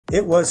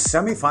It was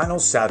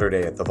semifinals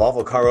Saturday at the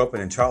Volvo Car Open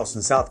in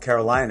Charleston, South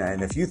Carolina,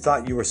 and if you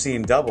thought you were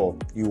seeing double,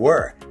 you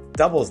were.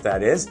 Doubles,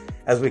 that is,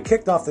 as we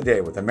kicked off the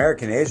day with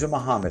American Asia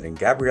Mohammed and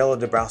Gabriela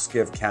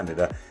Dabrowski of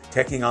Canada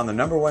taking on the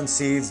number one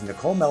seeds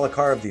Nicole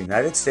Melichar of the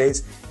United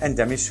States and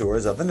Demi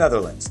Schuurs of the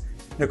Netherlands.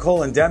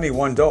 Nicole and Demi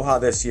won Doha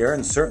this year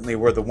and certainly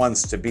were the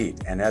ones to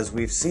beat, and as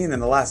we've seen in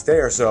the last day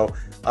or so,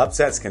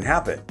 upsets can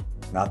happen.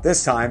 Not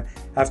this time.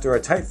 After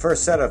a tight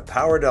first set of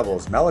power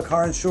doubles,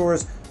 Melichar and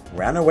Schuurs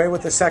ran away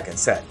with the second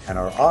set and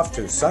are off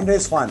to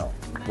Sunday's final.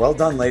 Well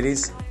done,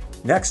 ladies.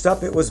 Next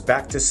up, it was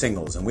back to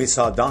singles, and we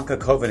saw Danka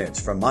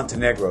Kovinic from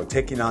Montenegro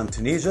taking on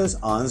Tunisia's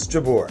Ons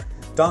Jabeur.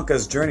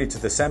 Danka's journey to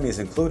the semis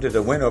included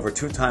a win over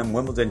two-time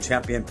Wimbledon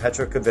champion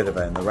Petra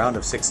Kvitova in the round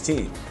of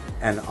 16,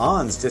 and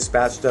Ons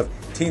dispatched of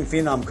teen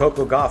phenom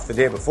Coco Gauff the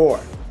day before.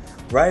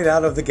 Right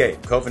out of the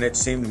gate, Kovinic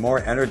seemed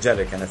more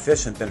energetic and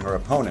efficient than her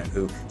opponent,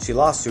 who she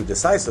lost to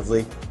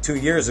decisively 2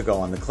 years ago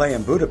on the clay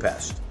in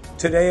Budapest.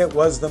 Today it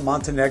was the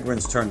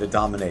Montenegrin's turn to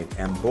dominate,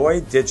 and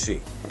boy did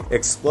she.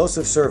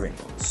 Explosive serving,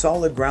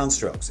 solid ground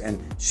strokes,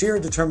 and sheer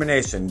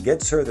determination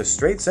gets her the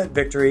straight set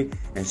victory,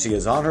 and she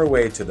is on her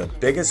way to the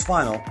biggest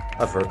final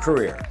of her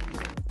career.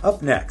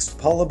 Up next,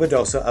 Paula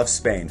Badosa of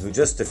Spain, who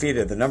just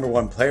defeated the number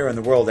one player in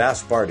the world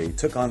Ash Barty,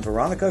 took on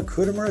Veronika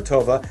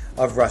Kudermetova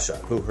of Russia,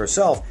 who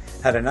herself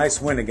had a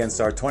nice win against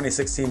our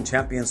 2016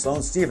 champion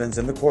Sloane Stephens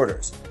in the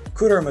quarters.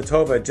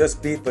 Kudermetova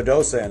just beat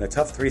Badosa in a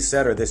tough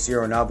three-setter this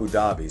year in Abu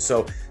Dhabi,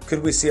 so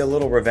could we see a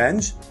little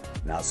revenge?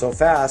 Not so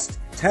fast.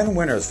 10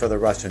 winners for the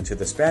Russian to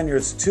the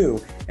Spaniards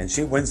 2, and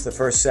she wins the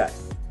first set.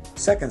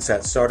 Second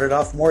set started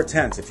off more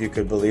tense, if you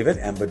could believe it,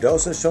 and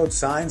Badosa showed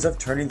signs of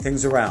turning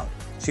things around.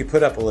 She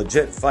put up a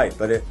legit fight,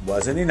 but it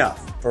wasn't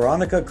enough.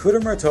 Veronika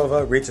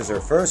Kudermetova reaches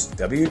her first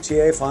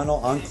WTA final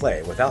on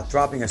clay without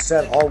dropping a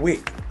set all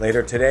week.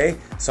 Later today,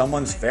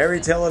 someone's fairy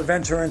tale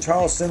adventure in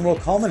Charleston will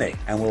culminate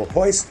and will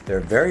hoist their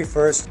very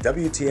first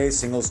WTA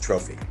singles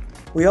trophy.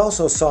 We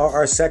also saw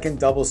our second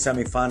doubles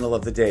semifinal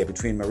of the day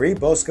between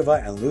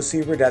Bouzková and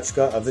Lucie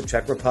Hradecká of the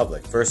Czech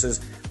Republic versus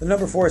the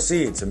number 4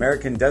 seeds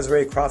American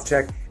Desiree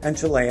Krafcik and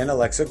Chilean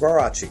Alexa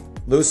Guarachi.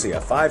 Lucie, a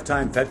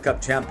 5-time Fed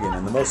Cup champion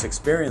and the most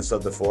experienced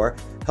of the four,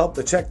 helped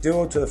the Czech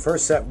duo to the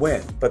first set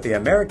win, but the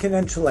American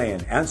and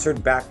Chilean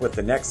answered back with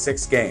the next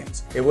 6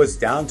 games. It was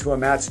down to a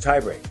match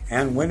tiebreak,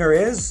 and winner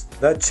is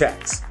the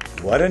Czechs.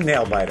 What a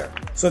nail-biter.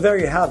 So there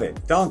you have it.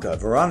 Danka,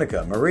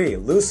 Veronika, Marie,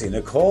 Lucie,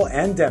 Nicole,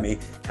 and Demi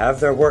have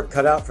their work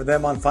cut out for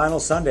them on Final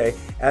Sunday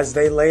as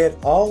they lay it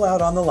all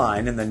out on the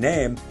line in the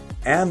name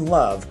and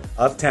love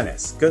of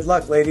tennis. Good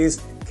luck,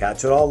 ladies.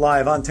 Catch it all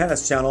live on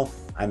Tennis Channel.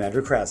 I'm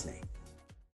Andrew Krasny.